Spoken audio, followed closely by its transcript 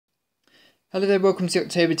Hello there, welcome to the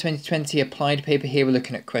October 2020 applied paper. Here we're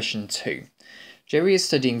looking at question 2. Jerry is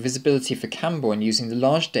studying visibility for Camborne using the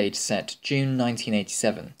large dataset June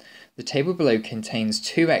 1987. The table below contains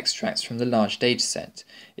two extracts from the large dataset.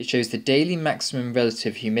 It shows the daily maximum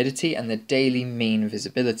relative humidity and the daily mean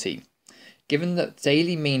visibility. Given that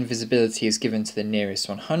daily mean visibility is given to the nearest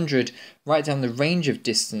 100, write down the range of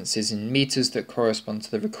distances in meters that correspond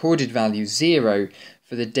to the recorded value 0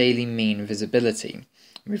 for the daily mean visibility.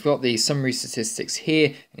 We've got the summary statistics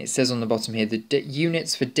here, and it says on the bottom here the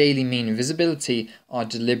units for daily mean visibility are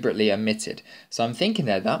deliberately omitted. So I'm thinking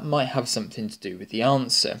that might have something to do with the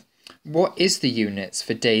answer. What is the units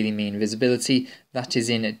for daily mean visibility? That is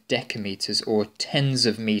in decameters or tens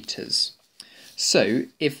of meters. So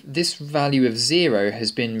if this value of 0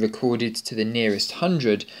 has been recorded to the nearest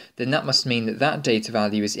 100, then that must mean that that data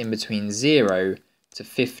value is in between 0 to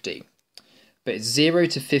 50. But it's 0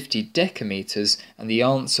 to 50 decameters, and the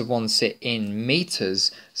answer wants it in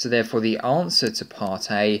meters, so therefore the answer to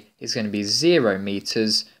part A is going to be 0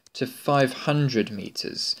 meters to 500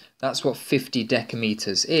 meters. That's what 50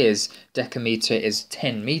 decameters is. Decameter is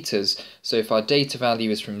 10 meters, so if our data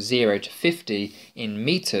value is from 0 to 50 in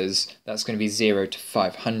meters, that's going to be 0 to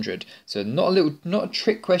 500. So not a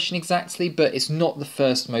trick question exactly, but it's not the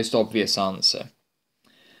first most obvious answer.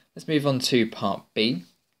 Let's move on to part B.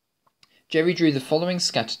 Jerry drew the following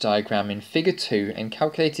scatter diagram in figure 2 and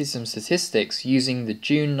calculated some statistics using the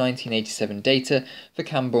June 1987 data for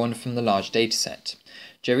Camborne from the large dataset.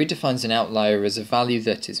 Jerry defines an outlier as a value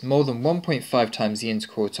that is more than 1.5 times the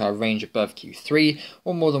interquartile range above Q3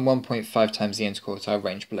 or more than 1.5 times the interquartile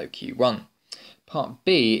range below Q1. Part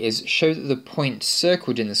B is show that the point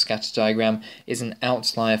circled in the scatter diagram is an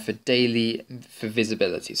outlier for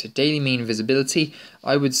visibility. So daily mean visibility,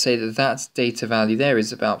 I would say that data value there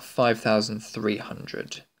is about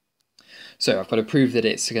 5,300. So I've got to prove that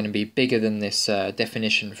it's going to be bigger than this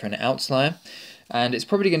definition for an outlier. And it's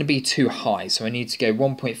probably going to be too high, so I need to go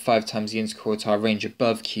 1.5 times the interquartile range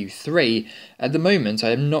above Q3. At the moment, I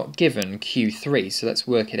am not given Q3, so let's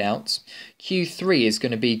work it out. Q3 is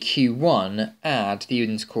going to be Q1 add the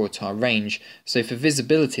interquartile range, so for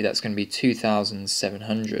visibility that's going to be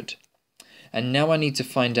 2,700. And now I need to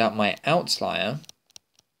find out my outlier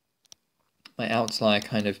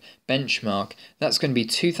kind of benchmark. That's going to be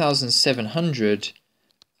 2,700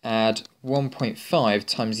 add 1.5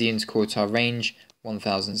 times the interquartile range,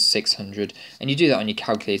 1,600, and you do that on your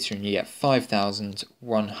calculator and you get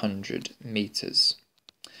 5,100 meters.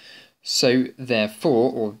 So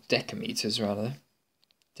therefore, or decameters rather,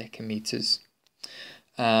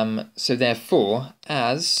 so therefore,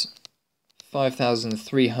 as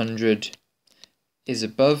 5,300 is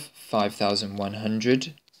above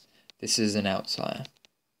 5,100, this is an outlier.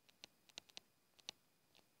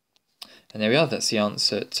 And there we are, that's the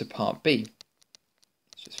answer to part B.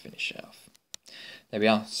 Let's just finish it off. There we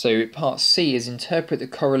are. So part C is interpret the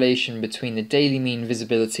correlation between the daily mean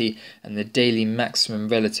visibility and the daily maximum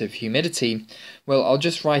relative humidity. Well, I'll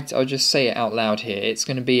just say it out loud here. It's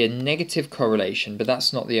going to be a negative correlation, but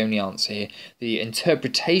that's not the only answer here. The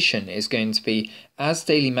interpretation is going to be as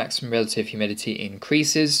daily maximum relative humidity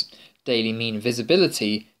increases, daily mean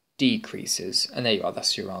visibility decreases. And there you are,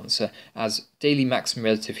 that's your answer. As daily maximum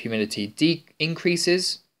relative humidity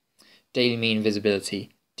increases, daily mean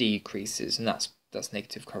visibility decreases, and that's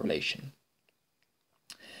negative correlation.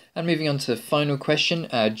 And moving on to the final question,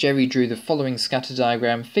 Jerry drew the following scatter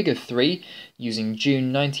diagram, figure 3, using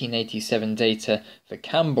June 1987 data for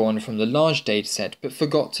Camborne from the large dataset, but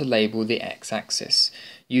forgot to label the x-axis.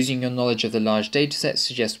 Using your knowledge of the large dataset,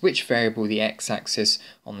 suggest which variable the x-axis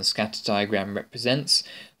on the scatter diagram represents.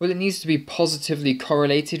 Well, it needs to be positively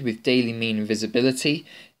correlated with daily mean visibility.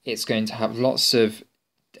 It's going to have lots of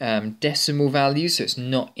decimal values, so it's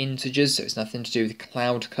not integers, so it's nothing to do with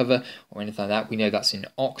cloud cover or anything like that. We know that's in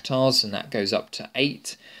octars, and that goes up to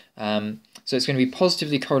 8. So it's going to be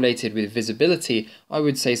positively correlated with visibility. I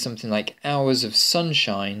would say something like hours of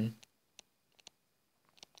sunshine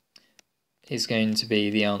is going to be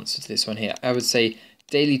the answer to this one here. I would say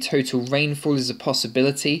daily total rainfall is a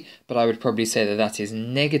possibility, but I would probably say that is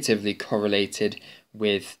negatively correlated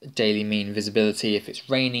with daily mean visibility. If it's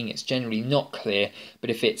raining, it's generally not clear, but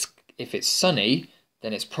if it's sunny,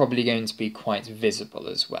 then it's probably going to be quite visible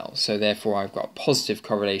as well. So therefore I've got a positive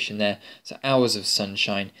correlation there. So hours of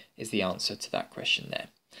sunshine is the answer to that question there.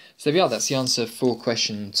 So there we are, that's the answer for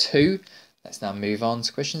question 2. Let's now move on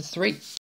to question 3.